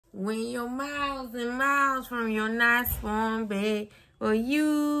When you're miles and miles from your nice warm bed, well,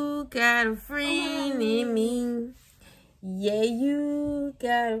 you got a friend in me. Yeah, you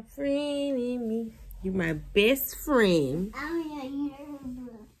got a friend in me. You're my best friend.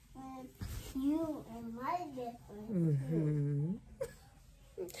 You and my best friend.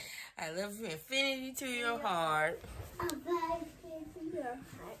 I love you infinity to your heart. I'm back to your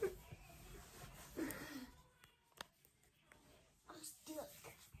heart. I'm stuck.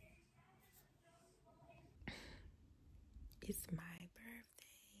 It's my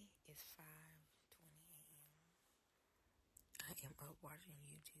birthday. It's 5:20 a.m. I am up watching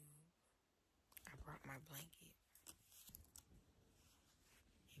YouTube. I brought my blanket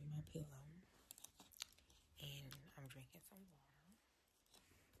and my pillow. And I'm drinking some water.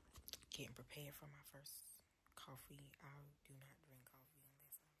 Getting prepared for my first coffee. I do not drink coffee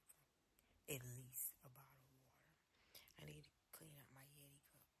unless I'm at least a bottle of water. I need to clean up my Yeti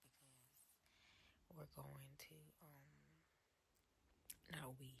cup because we're going to,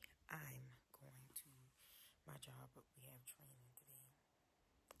 I'm going to my job, but we have training today.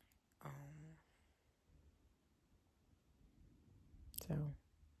 So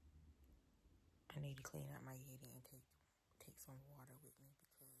I need to clean out my Yeti and take some water with me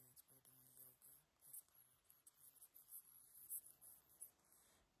because we're doing yoga as a part of our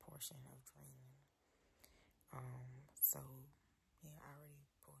portion of training. So yeah, I already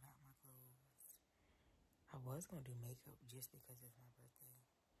pulled out my clothes. I was gonna do makeup just because it's my birthday,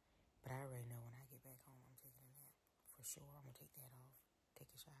 but I already know when I get back home I'm taking a nap for sure. I'm gonna take that off,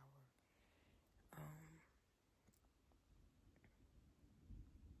 take a shower.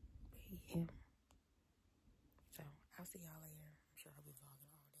 But yeah. So I'll see y'all later. I'm sure I'll be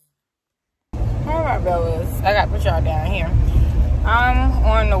vlogging all day. Alright, fellas, I gotta put y'all down here. I'm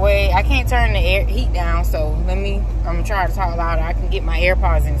on the way. I can't turn the heat down, so I'm gonna try to talk louder. I can get my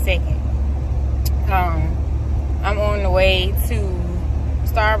AirPods in a second. I'm on the way to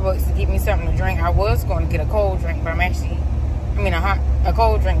Starbucks to get me something to drink. I was going to get a cold drink, but a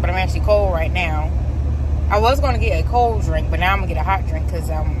cold drink, but I'm actually cold right now. I was going to get a cold drink, but now I'm gonna get a hot drink because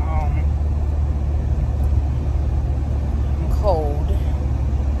I'm cold.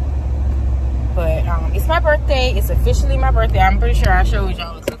 But it's my birthday. It's officially my birthday. I'm pretty sure I showed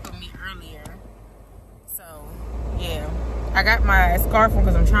y'all a clip of me earlier. So yeah, I got my scarf on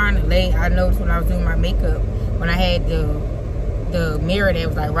because I'm trying to lay. I noticed when I was doing my makeup, when I had the mirror that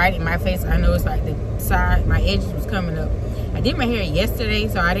was like right in my face, I noticed like the side, my edges was coming up. I did my hair yesterday,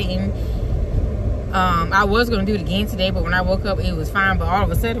 so I didn't. I was gonna do it again today, but when I woke up, it was fine. But all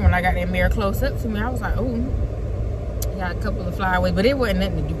of a sudden, when I got that mirror close up to me, I was like, oh. Got a couple of flyaways, but it wasn't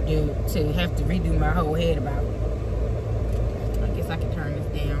nothing to have to redo my whole head about. I guess I can turn this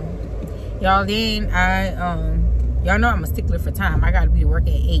down, y'all. Then y'all know I'm a stickler for time. I got to be to work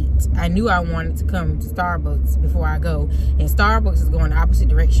at 8. I knew I wanted to come to Starbucks before I go, and Starbucks is going the opposite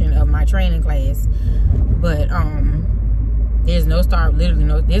direction of my training class. But there's no literally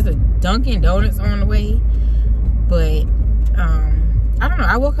no. There's a Dunkin' Donuts on the way, but I don't know.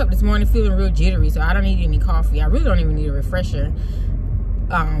 I woke up this morning feeling real jittery, so I don't need any coffee. I really don't even need a refresher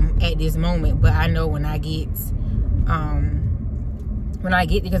at this moment. But I know when I get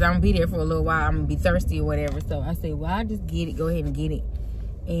because I'm gonna be there for a little while, I'm gonna be thirsty or whatever. So I said, well, I'll just get it. Go ahead and get it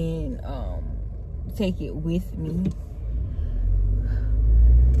and take it with me.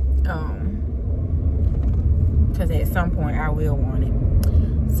 Because at some point I will want it.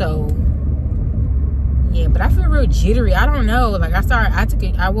 So. Yeah, but I feel real jittery. I don't know. Like I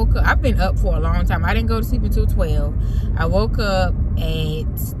woke up. I've been up for a long time. I didn't go to sleep until 12. I woke up at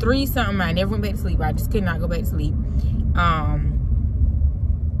 3 something. I never went back to sleep. I just could not go back to sleep. And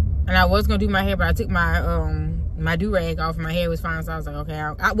I was gonna do my hair, but I took my my do-rag off. My hair was fine, so I was like, okay.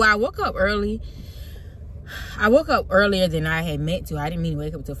 I woke up early. I woke up earlier than I had meant to. I didn't mean to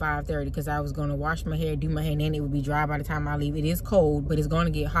wake up until 5:30 because I was gonna wash my hair, do my hair, and then it would be dry by the time I leave. It is cold, but it's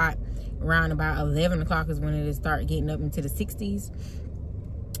gonna get hot around about 11 o'clock is when it'll start getting up into the 60s.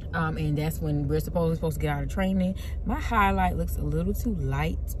 And that's when we're supposed to get out of training. My highlight looks a little too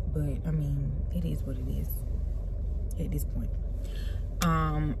light, but I mean, it is what it is at this point.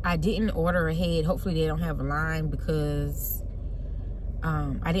 I didn't order ahead. Hopefully they don't have a line because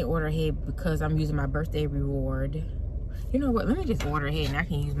I didn't order ahead because I'm using my birthday reward. You know what? Let me just order ahead and I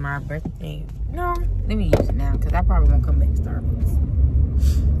can use my birthday. No, let me use it now because I probably won't come back to Starbucks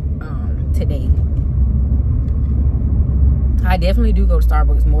today. I definitely do go to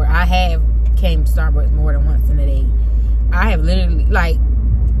Starbucks more. I have came to Starbucks more than once in a day. I have literally, like,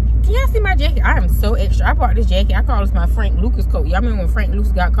 can y'all see my jacket? I am so extra. I bought this jacket. I call this my Frank Lucas coat. Y'all remember when Frank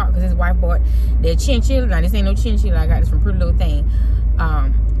Lucas got caught because his wife bought that chinchilla? Now, this ain't no chinchilla. I got this from Pretty Little Thing.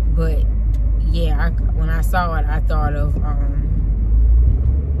 I saw it, I thought of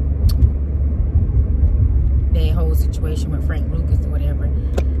that whole situation with Frank Lucas or whatever.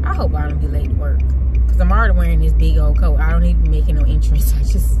 I hope I don't be late to work, because I'm already wearing this big old coat. I don't even be making no entrance. I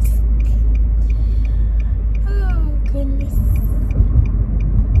just, oh goodness.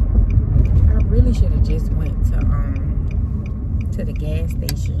 I really should have just went to the gas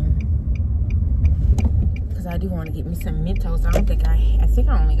station, because I do want to get me some Mentos. I think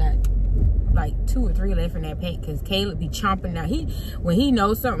I only got like 2 or 3 left in that pack, because Caleb be chomping down. When he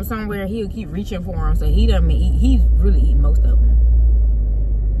knows something somewhere, he'll keep reaching for them. So he doesn't eat. He's really eating most of them.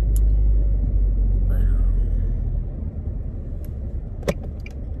 But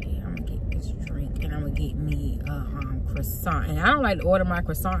yeah, I'm gonna get this drink, and I'm gonna get me a croissant. And I don't like to order my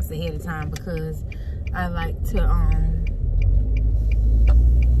croissants ahead of time, because I like to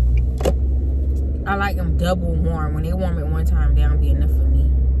I like them double warm. When they warm at one time, they don't be enough for me.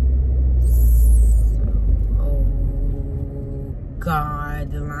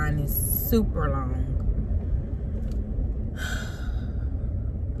 God, the line is super long. Oh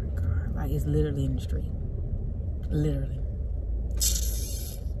my God, like it's literally in the street. Literally.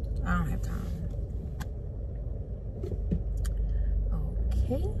 I don't have time.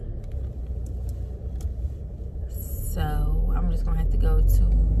 Okay. So I'm just gonna have to go to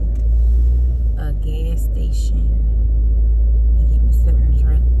a gas station and get me something to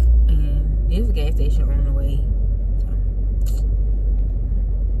drink. And there's a gas station on the way.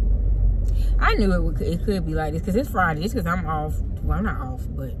 I knew it could be like this, because it's Friday. Just because I'm off. Well, I'm not off,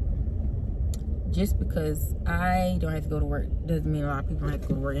 but just because I don't have to go to work doesn't mean a lot of people don't have to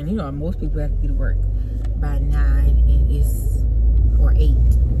go to work. And you know, most people have to be to work by 9, and it's, or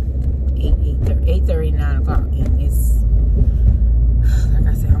 8:30, 9 o'clock, and it's, like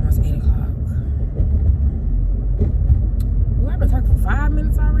I said, almost 8 o'clock. Ooh, I've been talking for 5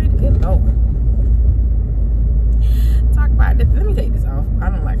 minutes already. Good Lord. Talk about this. Let me take this off.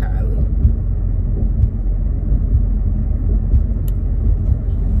 I don't like how I look.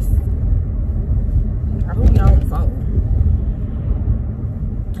 I hope y'all don't phone.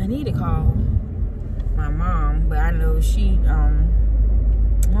 I need to call my mom, but I know she, I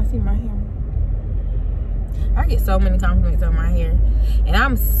see my hair. I get so many compliments on my hair, and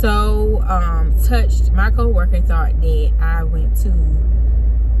I'm so touched. My coworker thought that I went to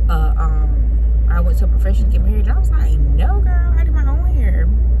a professional to get my hair done. I was like, no girl, I did my own hair.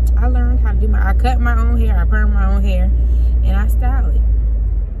 I learned how to do I cut my own hair, I perm my own hair, and I style it.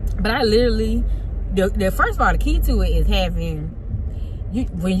 But I literally, first of all, the key to it is having,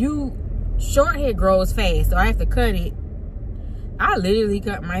 when you, short hair grows fast, so I have to cut it. I literally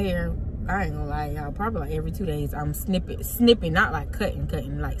cut my hair, I ain't gonna lie, y'all, probably like every 2 days. I'm snipping, not like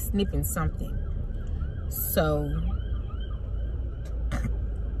cutting, like snipping something. So,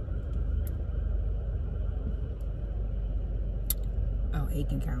 oh,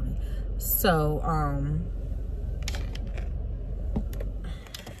 Aiken County. So,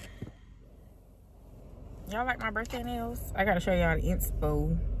 y'all like my birthday nails? I gotta show y'all the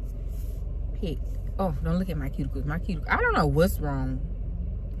inspo pic. Oh, don't look at my cuticles. I don't know what's wrong.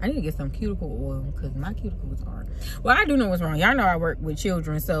 I need to get some cuticle oil, because my cuticles are, well, I do know what's wrong. Y'all know I work with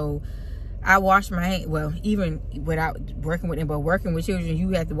children, so I wash my hands. Well, even without working with them, but working with children, you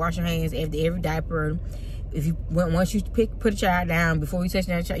have to wash your hands after every diaper. If you, once you put a child down, before you touch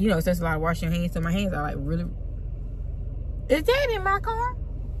that child, you know, it takes a lot of washing your hands. So my hands are like really. Is that in my car?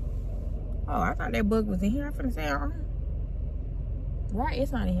 Oh, I thought that bug was in here. I'm finna say, right?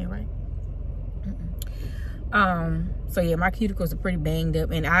 It's not in here, right? So yeah, my cuticles are pretty banged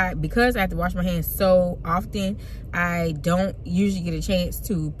up, and because I have to wash my hands so often, I don't usually get a chance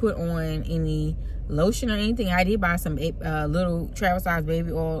to put on any lotion or anything. I did buy some little travel size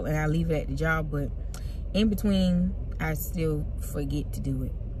baby oil, and I leave it at the job, but in between, I still forget to do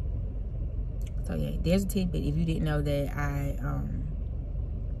it. So yeah, there's a tidbit if you didn't know that I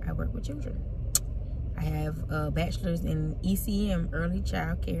work with children. I have a bachelor's in ECM, Early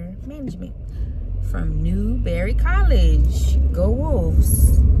Child Care Management, from Newberry College. Go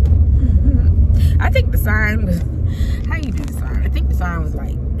Wolves. I think the sign was, how you do the sign? I think the sign was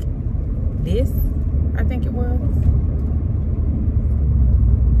like this. I think it was.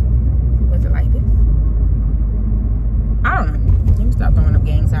 Was it like this? I don't know. Let me stop throwing up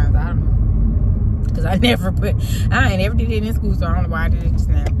gang signs. I don't know. Because I ain't never did it in school, so I don't know why I did it just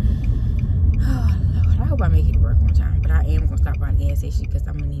now. Oh, Lord. I hope I make it to work on time. But I am going to stop by the gas station, because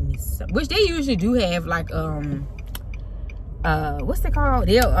I'm going to need me some. Which they usually do have, like, what's it called?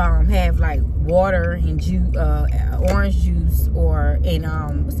 They'll have, like, water and juice, orange juice, or, and,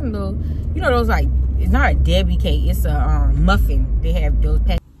 what's some little, you know, those, like, it's not a Debbie cake. It's a muffin. They have those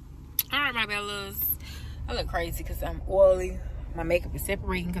packets. All right, my bellas. I look crazy because I'm oily. My makeup is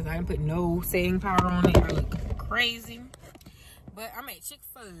separating because I didn't put no setting powder on it. I look crazy. But I'm at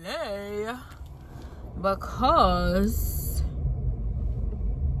Chick-fil-A because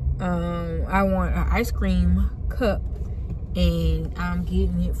I want an ice cream cup and I'm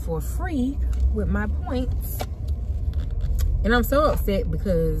getting it for free with my points. And I'm so upset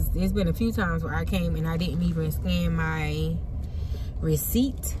because there's been a few times where I came and I didn't even scan my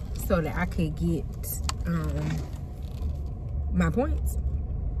receipt so that I could get my points.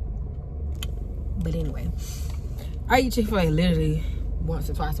 But anyway, I eat Chick-fil-A literally once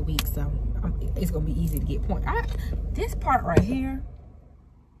or twice a week, so it's gonna be easy to get points. This part right here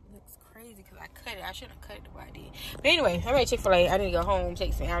looks crazy because I cut it. I shouldn't have cut it the way I did. But anyway, I'm at Chick-fil-A. I need to go home,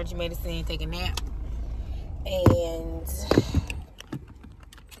 take some allergy medicine, take a nap, and take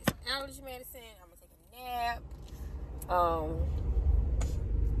some allergy medicine. I'm gonna take a nap.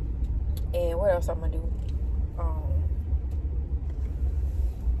 And what else I'm gonna do?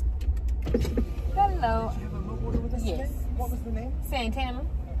 Hello. Yes. What was the name? Santana.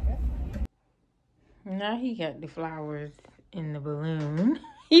 Okay. Now he got the flowers in the balloon.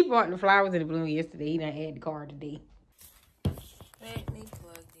 He bought the flowers in the balloon yesterday. He done had the car today. Let me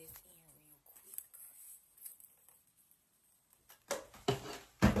plug this in real quick.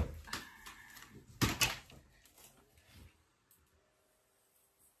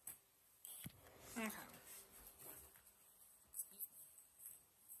 Okay.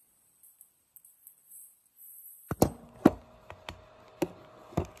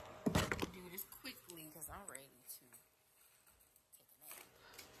 Do this quickly because I'm ready to take a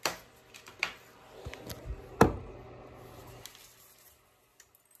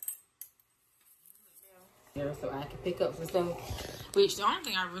nap. So I can pick up some stuff. Which the only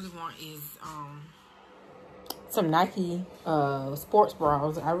thing I really want is some Nike sports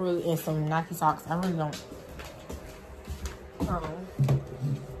bras. And some Nike socks. I really don't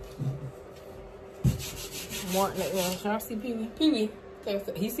want that. Yeah, should I see Pee Wee? Pee Wee.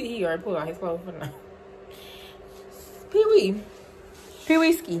 He already pulled out his clothes for now. Pee Wee. Pee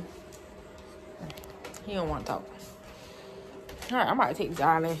Wee ski. He don't want to talk. Alright, I'm about to take these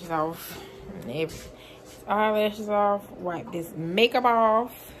eyelashes off. Eyelashes off. Wipe this makeup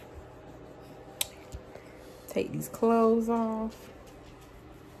off. Take these clothes off.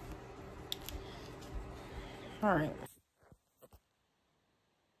 Alright.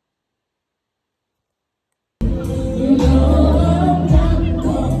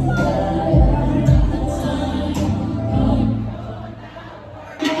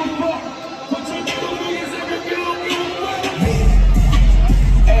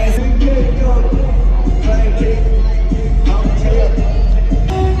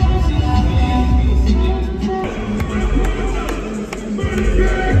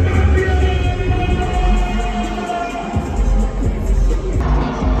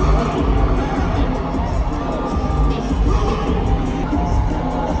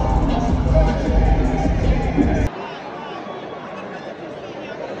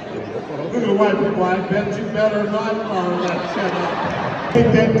 Look at the white people. I bet you better not follow that. Shut up.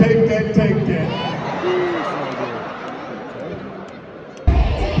 Take that, take that, take that.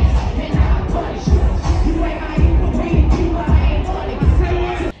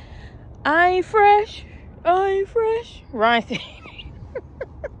 I ain't fresh. I ain't fresh. Ryan said.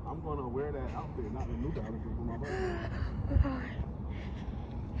 I'm gonna wear that outfit, not the new outfit for my birthday.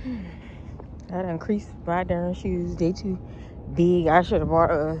 I done creased my darn shoes. They too big. I should have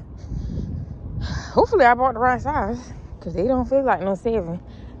bought hopefully I bought the right size because they don't feel like no 7.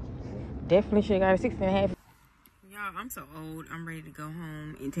 Definitely should have got a 6.5. Y'all, I'm so old. I'm ready to go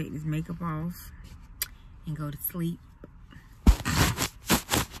home and take this makeup off and go to sleep.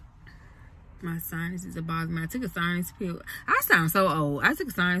 My sinuses are bothering me. I took a sinus pill. I sound so old. I took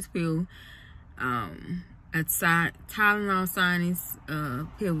a sinus pill, a Tylenol sinus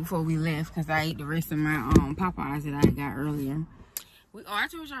pill before we left because I ate the rest of my Popeyes that I got earlier. I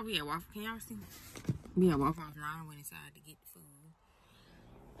told y'all we had Waffle. Can y'all see? We had Waffle House. Now I went inside to get the food.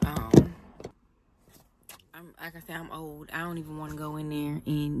 Like I said, I'm old. I don't even want to go in there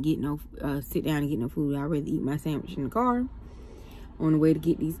and get no sit down and get no food. I'd rather eat my sandwich in the car on the way to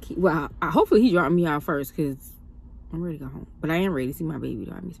get these kids. Well, hopefully he dropped me off first because I'm ready to go home. But I am ready to see my baby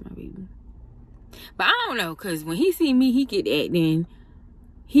though. I miss my baby. But I don't know, because when he see me, he get that, then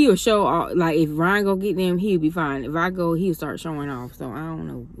he'll show off. Like, if Ryan go get them, he'll be fine. If I go, he'll start showing off. So, I don't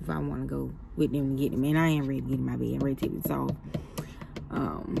know if I want to go with them and get them. And I am ready to get in my bed. I'm ready to take this off.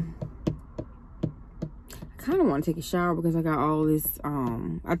 I kind of want to take a shower because I got all this.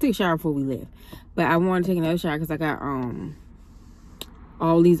 I took a shower before we left. But I want to take another shower because I got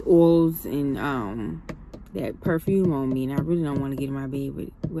all these oils and that perfume on me, and I really don't want to get in my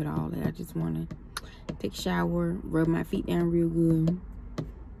bed with all that. I just want to take a shower, rub my feet down real good,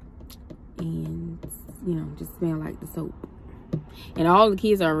 and, you know, just smell like the soap. And all the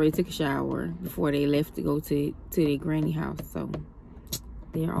kids already took a shower before they left to go to their granny house, so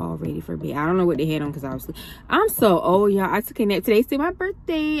they're all ready for bed. I don't know what they had on because I was asleep. I'm so old, y'all. I took a nap. Today's still my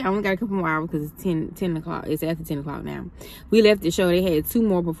birthday. I only got a couple more hours because it's 10 o'clock. It's after 10 o'clock now. We left the show. They had 2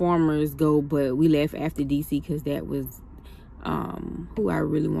 more performers go, but we left after DC because that was who I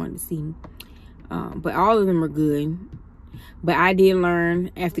really wanted to see. But all of them are good. But I did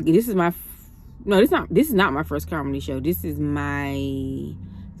learn after this is my this is not my first comedy show. This is my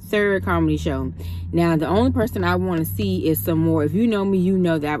 3rd comedy show. Now the only person I want to see is some more. If you know me, you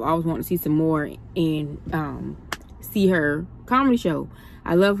know that I've always wanted to see some more and see her comedy show.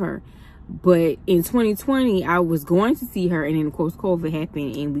 I love her. But in 2020 I was going to see her, and then of course COVID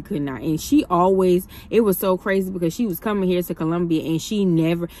happened and we could not. And she always, it was so crazy because she was coming here to Columbia and she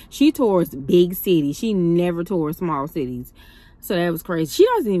tours big cities. She never tours small cities. So that was crazy. She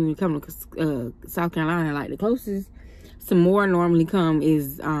doesn't even come to South Carolina. Like the closest some more normally come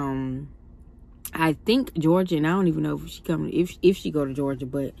is I think Georgia, and I don't even know if she come if she go to Georgia,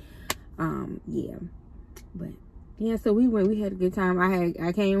 but yeah. But yeah, so we had a good time.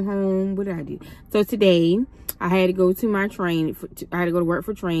 I came home. What did I do? So today I had to go to my training. I had to go to work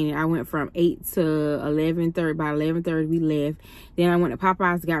for training. I went from 8 to 11:30. By 11:30 we left. Then I went to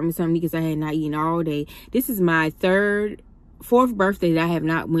Popeyes, got me something because I had not eaten all day. This is my 4th birthday that I have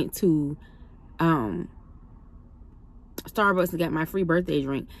not went to Starbucks and got my free birthday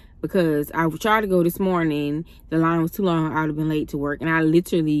drink, because I tried to go this morning. The line was too long. I would have been late to work, and I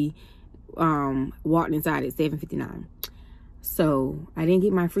literally walked inside at 7:59. So I didn't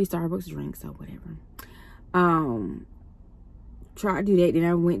get my free Starbucks drink, so whatever. Tried to do that. Then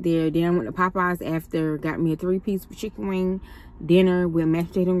I went there. Then I went to Popeyes after, got me a 3-piece chicken wing dinner with mashed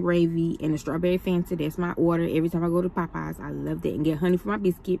potato and gravy and a strawberry Fanta. That's my order every time I go to Popeyes. I love that. And get honey for my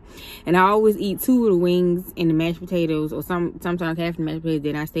biscuit. And I always eat 2 of the wings and the mashed potatoes, or sometimes half the mashed potatoes.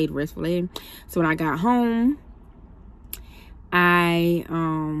 Then I stayed the rest for later. So when I got home, I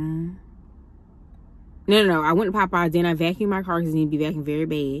I went to Popeyes. Then I vacuumed my car because it needed to be vacuumed very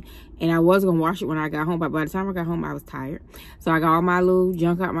bad. And I was going to wash it when I got home. But by the time I got home, I was tired. So I got all my little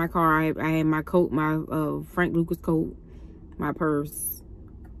junk out my car. I had my coat, my Frank Lucas coat, my purse.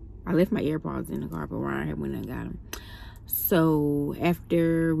 I left my AirPods in the car, but Ryan had went and got them. So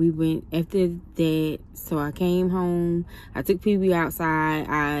after that, so I came home. I took PB outside.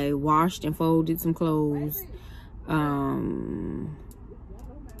 I washed and folded some clothes.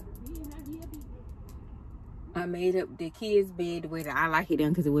 I made up the kids' bed the way that I like it done,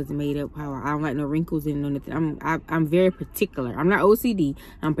 because it wasn't made up how I don't like no wrinkles and no nothing. I'm very particular. I'm not OCD.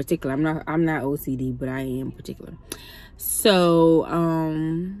 I'm particular. I'm not OCD, but I am particular. So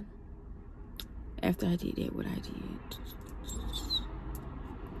after I did that, what I did,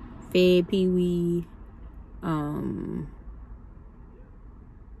 fed Pee Wee.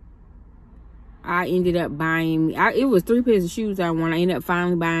 I ended up buying, it was 3 pairs of shoes I wanted. I ended up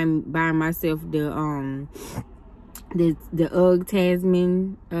finally buying myself the Ugg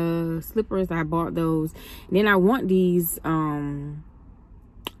Tasman slippers. I bought those. Then I want these pair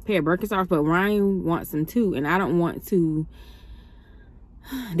of Birkenstocks, but Ryan wants them too, and I don't want to.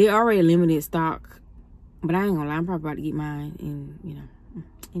 They're already limited stock, but I ain't gonna lie, I'm probably about to get mine. And you know,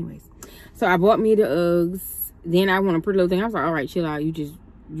 anyways, so I bought me the Uggs. Then I want a pretty little thing. I was like, all right, chill out.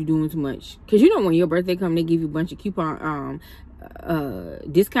 You doing too much, because you know when your birthday come, they give you a bunch of coupon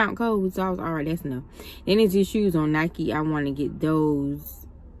discount codes. So I was all right, that's enough. Then there's these shoes on Nike. I want to get those.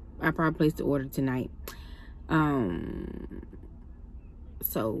 I probably placed the order tonight.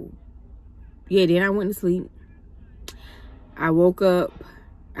 So yeah, then I went to sleep. I woke up.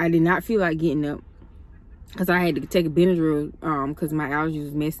 I did not feel like getting up because I had to take a Benadryl because my allergies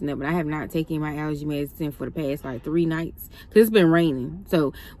was messing up. But I have not taken my allergy medicine for the past like 3 nights because it's been raining.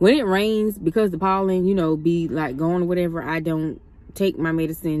 So when it rains, because the pollen, you know, be like going or whatever, I don't take my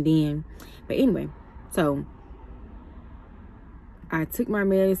medicine then. But anyway, so I took my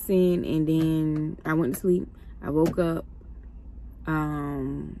medicine and then I went to sleep. I woke up,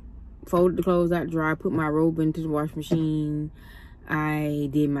 folded the clothes out to dry, put my robe into the wash machine. I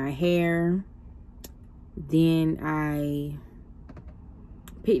did my hair. Then I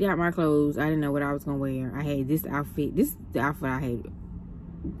picked out my clothes. I didn't know what I was gonna wear. I had this outfit. This is the outfit I had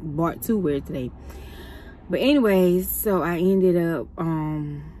bought to wear today. But anyways, so I ended up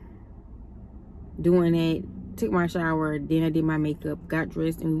doing that. Took my shower. Then I did my makeup. Got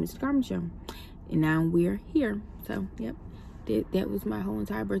dressed and we went to the comedy show. And now we're here. So yep, that was my whole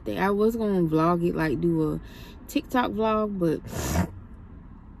entire birthday. I was gonna vlog it, like do a TikTok vlog, but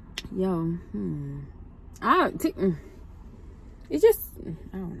yo, it's just,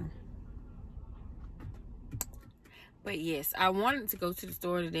 I don't know. But yes, I wanted to go to the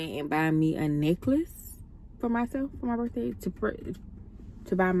store today and buy me a necklace for myself for my birthday to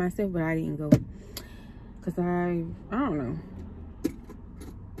buy myself, but I didn't go because I don't know.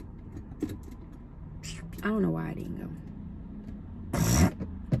 I don't know why I didn't go.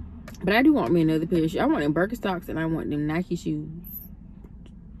 But I do want me another pair of shoes. I want them Birkenstocks and I want them Nike shoes.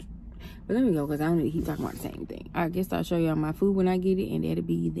 But let me go because I don't need to keep talking about the same thing. I guess I'll show y'all my food when I get it, and that'll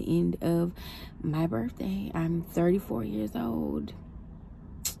be the end of my birthday. I'm 34 years old.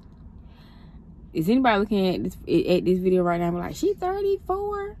 Is anybody looking at this video right now like, she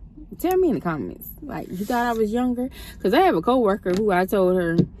 34? Tell me in the comments. Like, you thought I was younger? Because I have a coworker who I told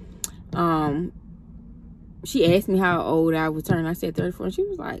her, she asked me how old I would turn. I said 34, and she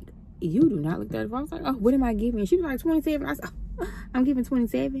was like, you do not look 34. I was like, oh, what am I giving? She was like, 27. I said, oh, I'm giving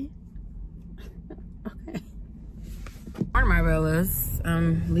 27. Okay. Part of my bellas,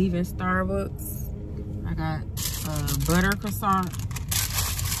 I'm leaving Starbucks. I got butter croissant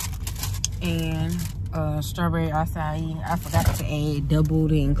and strawberry acai. I forgot to add double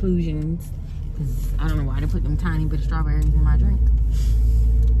the inclusions because I don't know why they put them tiny bit of strawberries in my drink.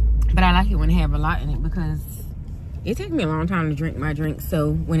 But I like it when they have a lot in it because it takes me a long time to drink my drink.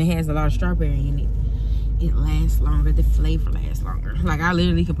 So when it has a lot of strawberry in it, it lasts longer. The flavor lasts longer. Like, I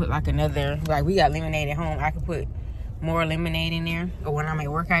literally could put like another, like we got lemonade at home. I could put more lemonade in there. Or when I'm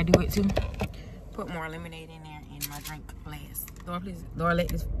at work, I do it too. Put more lemonade in there and my drink lasts. Lord, please, Lord, let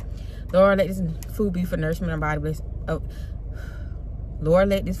this food be for nourishment of my body. Bless. Oh, Lord,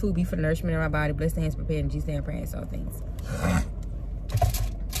 let this food be for nourishment of my body. Bless the hands prepared in Jesus' name, praying all things.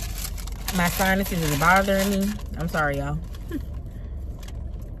 My sinuses is bothering me. I'm sorry, y'all.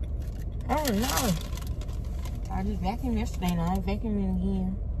 Oh no. I just vacuumed yesterday and I vacuumed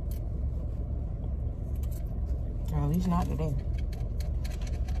again. Or at least not today.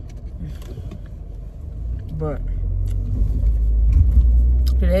 But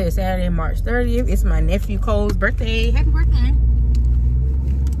today is Saturday, March 30th. It's my nephew Cole's birthday. Happy birthday.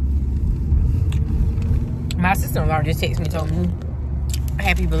 My sister-in-law just texted me, told me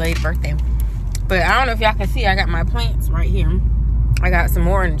happy belated birthday. But I don't know if y'all can see, I got my plants right here. I got some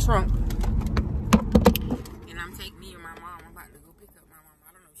more in the trunk. And I'm taking me and my mom. I'm about to go pick up my mom.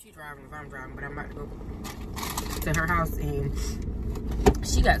 I don't know if she's driving, if I'm driving, but I'm about to go to her house. And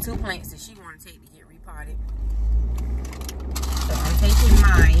she got 2 plants that she want to take to get repotted. So I'm taking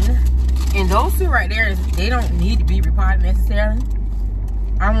mine. And those 2 right there, they don't need to be repotted necessarily.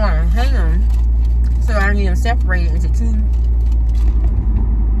 I want to hang them. So I need them separated into 2.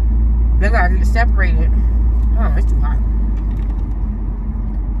 They gotta get separated. Oh, it's too hot.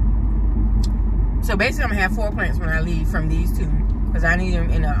 So basically, I'm gonna have 4 plants when I leave from these 2, because I need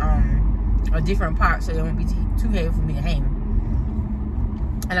them in a different pot so they won't be too heavy for me to hang.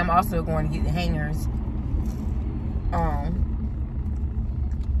 And I'm also going to get the hangers.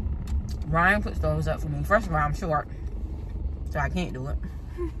 Ryan puts those up for me. First of all, I'm short, so I can't do it.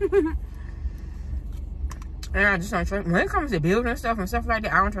 And I just don't trust. When it comes to building stuff and stuff like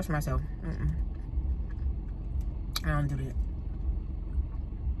that, I don't trust myself. I don't do that.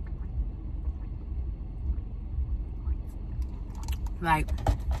 Like,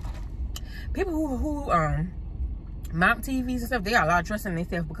 people who mount TVs and stuff, they got a lot of trust in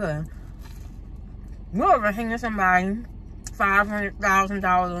themselves, because you're ever hanging somebody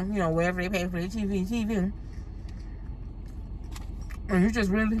 $500,000, you know, whatever they pay for their TV. And you're just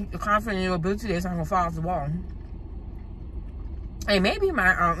really confident in your ability that's not gonna fall off the wall. And maybe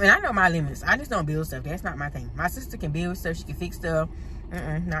my and I know my limits. I just don't build stuff. That's not my thing. My sister can build stuff. She can fix stuff.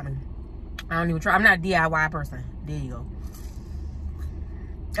 Not me. I don't even try. I'm not a DIY person. There you go.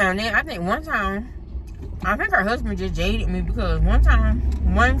 And then I think one time, I think her husband just jaded me, because one time,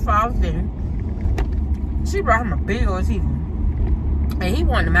 one Father's Day, she brought him a big old TV, and he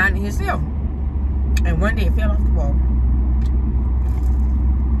wanted to mount it himself. And one day it fell off the wall.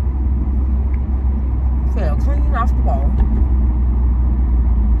 Fell clean off the wall.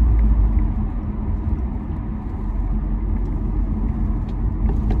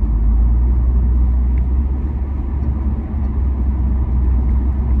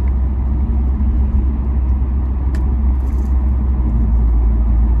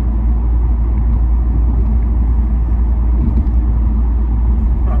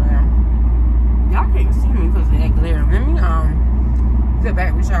 Get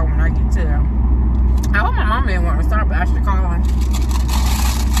back with y'all when I get to I hope my mom didn't want to start, but I should call her.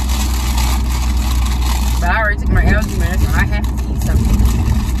 already took my allergy medicine, so I have to eat something.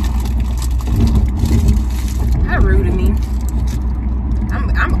 How rude of me. I'm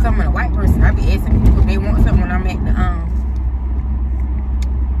becoming a white person. I be asking people if they want something when I'm at the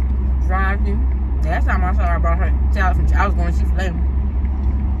drive-thru. Last time I saw her, I brought her salad from I was going to Chick-fil-A.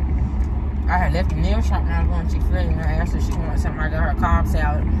 I had left the nail shop when I was going to Chick-fil-A, and I asked her if she wanted something. I got her a Cobb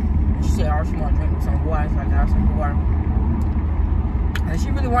salad. And she said, oh, she wanted to drink with some water, so I got her some water. And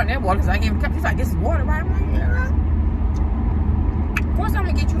she really wanted that water because I gave her a cup. She's like, this is water, right? I'm like, yeah. Of course, I'm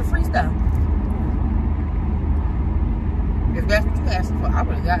going to get you the free stuff. If that's what you asked for, I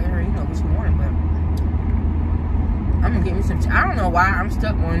would have got her, you know, what she wanted, but I'm going to get me some. I don't know why I'm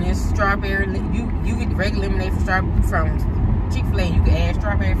stuck on this strawberry. You get the regular lemonade from Chick-fil-A, you can add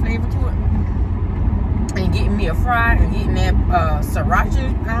strawberry flavor to it. And getting me a fry and getting that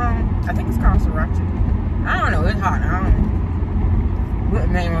sriracha. I think it's called sriracha. I don't know, it's hot. I don't know what the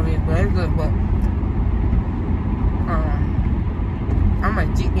name of it is, but it's good. But I'm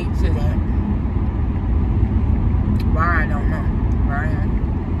addicted to that. Why, I don't know. Right?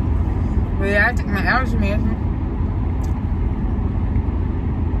 But yeah, I took my allergy medicine.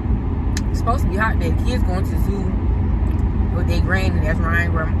 It's supposed to be hot today. Kids going to the zoo with their granny. That's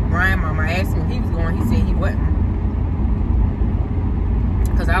Ryan mama asked him if he was going. He said he wasn't.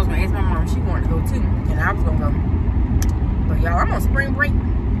 Because I was going to ask my mom if she wanted to go too. And I was going to go. But y'all, I'm on spring break.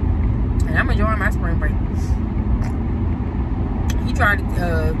 And I'm enjoying my spring break. He tried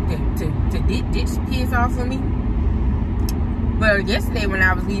to ditch the kids off for me. But yesterday when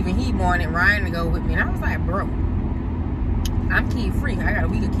I was leaving, he wanted Ryan to go with me. And I was like, bro, I'm kid free. I got a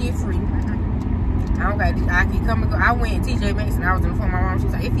week of kid free. I can come and go. I went to TJ Maxx and I was on the phone with my mom. She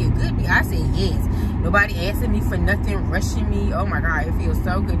was like, it feels good to be. I said, yes. Nobody asking me for nothing, rushing me. Oh my God, it feels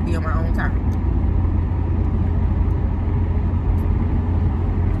so good to be on my own time.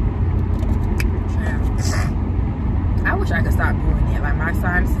 I wish I could stop doing that. Like, my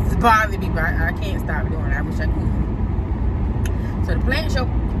sinuses bother me, but I can't stop doing it. I wish I could. So the plant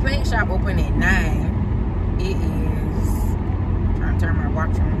shop open at 9. It is. I'm trying to turn my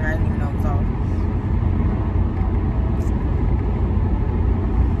watch on. I didn't even know it was off.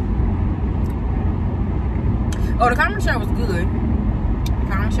 Oh, the comedy show was good. The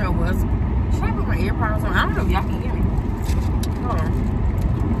comedy show was. Should I put my AirPods on? I don't know if y'all can hear me. Hold on.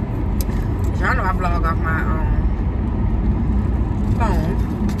 Y'all know I vlog off my phone.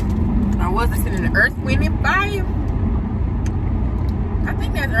 I was listening to Earth, Wind, and Fire. I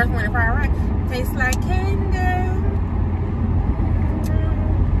think that's Earth, Wind, and Fire, right? Tastes like candy.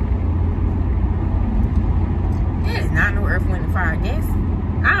 It is not no Earth, Wind, and Fire. Yes,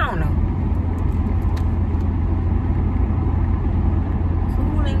 I don't know.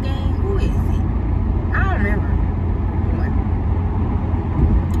 Cooling Game. Who is it? I don't remember.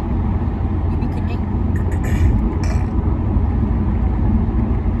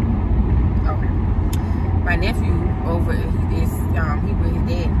 Okay. My nephew over is he with his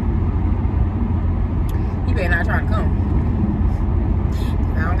dad. He better not try to come.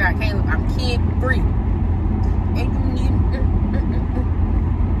 I don't got Caleb. I'm kid free. And you need.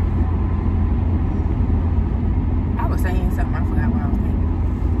 I was saying something. I forgot what I was saying.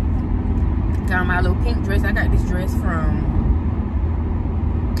 Got my little pink dress. I got this dress from.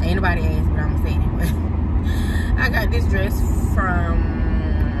 Ain't nobody asked, but I'm gonna say it anyway. I got this dress from.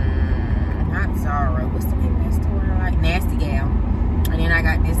 Not Zara. What's the name of that store? Like Nasty Gal. And then I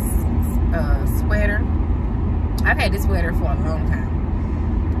got this sweater. I've had this sweater for a long time.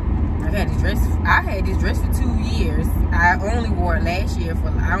 I had this dress for 2 years. I only wore it last year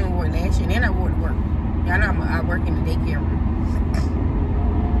and then I wore it to work. Y'all know I work in the daycare room.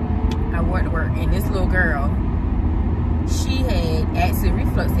 I wore it to work, and this little girl, she had acid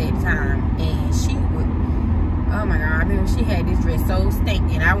reflux at the time, and she would, oh my God, I remember she had this dress so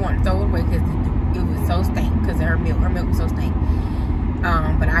stank, and I wanted to throw it away because it was so stank because of her milk was so stank.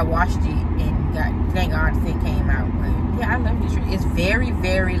 But I washed it and thank God the thing came out. But yeah, I love this dress. It's very,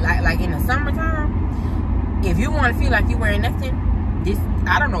 very light. Like in the summertime, if you want to feel like you're wearing nothing, this,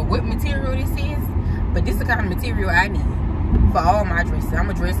 I don't know what material this is, but this is the kind of material I need for all my dresses. I'm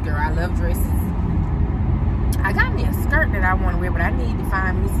a dress girl. I love dresses. I got me a skirt that I want to wear, but I need to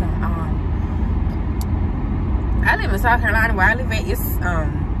find me some. I live in South Carolina. Where I live at, it's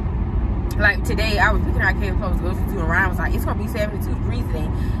like today I was looking at Caleb clothes to go to, and Ryan was like, it's gonna be 72 degrees today,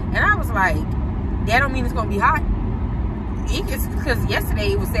 and I was like, that don't mean it's gonna be hot. It's because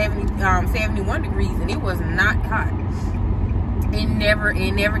yesterday it was 71 degrees, and it was not hot. It never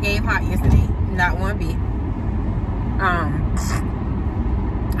gave hot yesterday, not one bit. I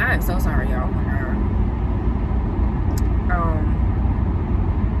am so sorry, y'all. Oh my God.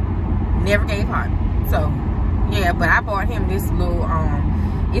 Never gave hot. So Yeah, but I bought him this little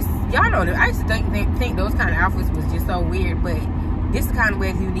it's, y'all know that I used to think those kind of outfits was just so weird, but this is the kind of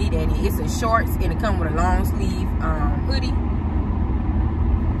weather you need at it. It's a shorts and it comes with a long sleeve hoodie.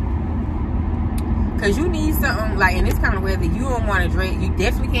 Cause you need something like in this kind of weather, you don't want to dress. You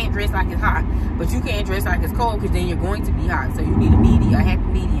definitely can't dress like it's hot, but you can't dress like it's cold, because then you're going to be hot. So you need a happy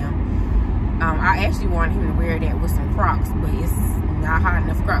medium. I actually wanted him to wear that with some Crocs, but it's not hot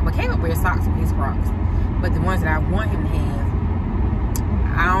enough for Crocs. But Caleb wears socks with his Crocs. But the ones that I want him to have,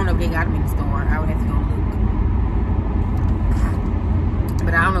 I don't know if they got them in the store. I would have to go look.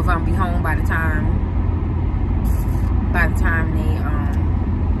 But I don't know if I'm gonna be home by the time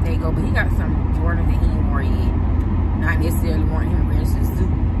they go. But he got some Jordans that he ain't wore yet. Not necessarily wanting him to wear the zoo,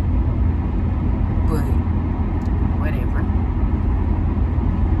 but whatever.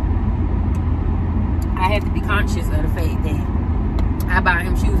 I have to be conscious of the fact that I buy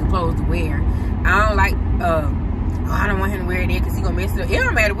him shoes and clothes to wear. I don't like I don't want him to wear that because he gonna mess it up. It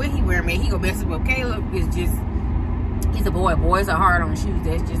don't matter what he wear, man. He gonna mess it up. Caleb is just, he's a boy. Boys are hard on shoes.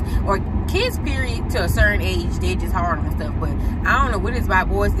 That's just, or kids period, to a certain age, they're just hard on stuff. But I don't know what it's about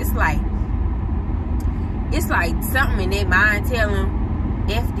boys. It's like something in their mind telling them,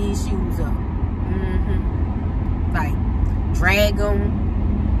 F these shoes up. Like, drag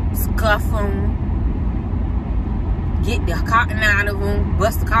them, scuff them, get the cotton out of them,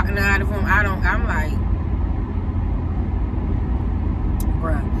 bust the cotton out of them. I'm like,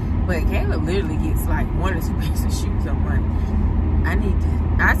 bruh. But Caleb literally gets like 1 or 2 pairs of shoes a month.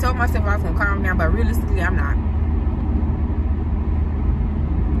 I told myself I was gonna calm down, but realistically I'm not.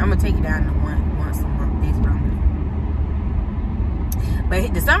 I'm gonna take it down to once a month. That's what I'm gonna do.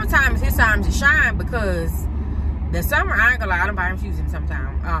 But the summertime is his time to shine, because the summer, I ain't gonna lie, I don't buy him shoes in the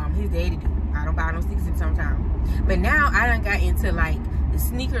summertime. His daddy do. I don't buy no sneakers in the summertime. But now I done got into like the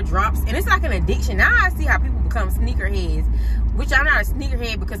sneaker drops, and it's like an addiction. Now I see how people become sneakerheads, which I'm not a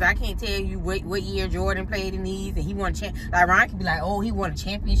sneakerhead because I can't tell you what year Jordan played in these, and he won like Ryan could be like, oh, he won a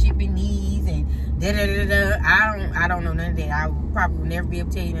championship in these, and da da da da. I don't know none of that. I probably will never be able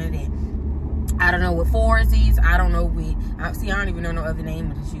to tell you none of that. I don't know what fours is. I don't know what. See, I don't even know no other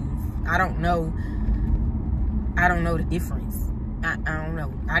name of the shoes. I don't know the difference. I don't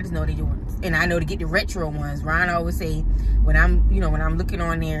know. I just know the Jordans, and I know to get the retro ones. Ryan always say when I'm looking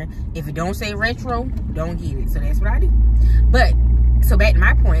on there, if it don't say retro, don't get it. So that's what I do. But so back to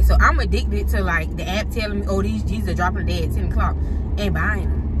my point. So I'm addicted to like the app telling me, oh, these are dropping today at 10 o'clock, and buying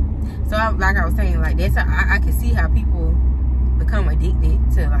them. So like I was saying, like that's how I can see how people become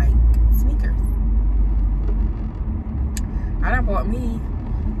addicted to like sneakers. I done bought me,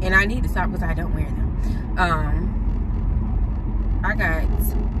 and I need to stop because I don't wear them. I got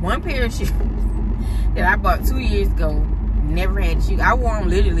 1 pair of shoes that I bought 2 years ago. Never had shoes. I wore them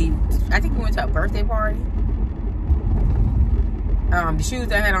literally, I think we went to a birthday party. The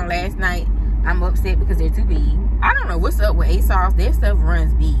shoes I had on last night, I'm upset because they're too big. I don't know what's up with ASOS. Their stuff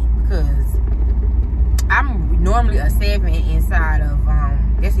runs big, because I'm normally a 7 inside of,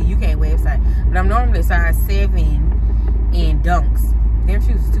 that's a UK website, but I'm normally a size 7 in Dunks. Them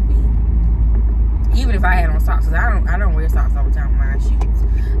shoes are too big. Even if I had on socks, because I don't wear socks all the time with my shoes.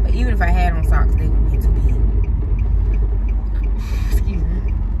 But even if I had on socks, they would be too big. Excuse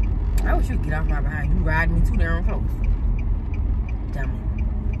me. I wish you could get off my behind. You riding me too damn close. Dummy.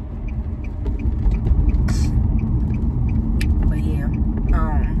 But yeah.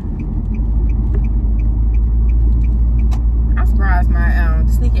 I'm surprised my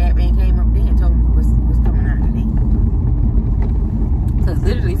the sneaker app ain't came up there and told me what's coming out today. Because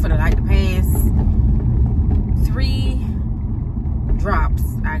literally for the past 3 drops,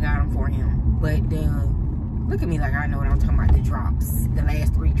 I got them for him. But look at me like I know what I'm talking about. The drops, the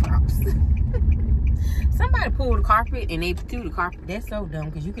last 3 drops. Somebody pulled the carpet and they threw the carpet. That's so dumb,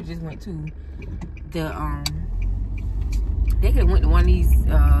 because you could just went to the they could have went to one of these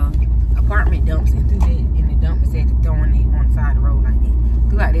apartment dumps and threw that in the dump instead of throwing it on the side of the road like that.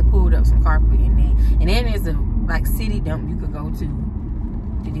 Look like they pulled up some carpet, and then there's a like city dump you could go to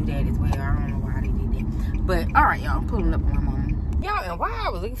do that as well. I don't know why they did that. But all right, y'all, I'm pulling up on my mom. Y'all, and while I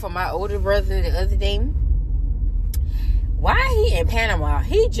was looking for my older brother the other day, why he in Panama?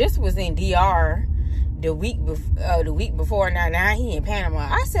 He just was in DR the week before. Now he in Panama.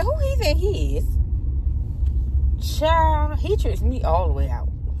 I said, who he think he is? Child, he trips me all the way out.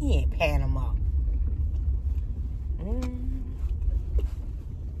 He in Panama.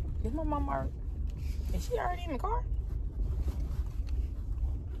 Is my mama? Is she already in the car?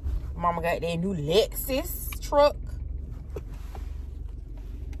 Mama got that new Lexus truck.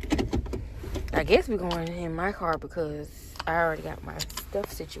 I guess we're going in my car because I already got my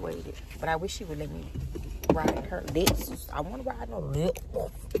stuff situated. But I wish she would let me ride her lips. I want to ride no lip.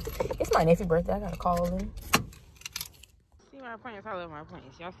 It's my nephew's birthday. I gotta call him. See my plants. I love my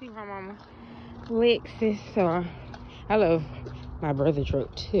plants. Y'all see my mama Lexus. So I love my brother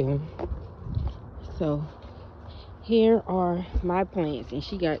truck too. So here are my plants, and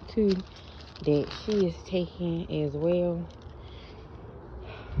she got 2 that she is taking as well.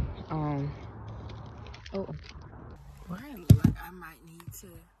 Oh, right. Like I might need to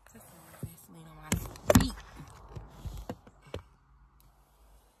put some Vaseline on my feet.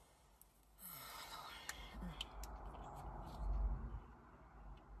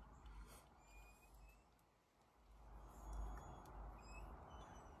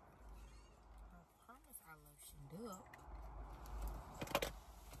 I promise I lotioned up.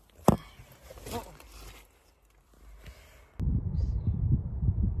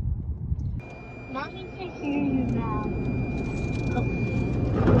 Mommy can hear you now.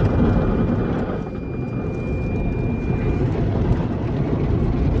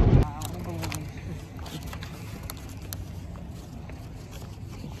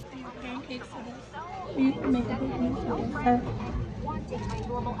 Pancakes to this. You can make a big one for this.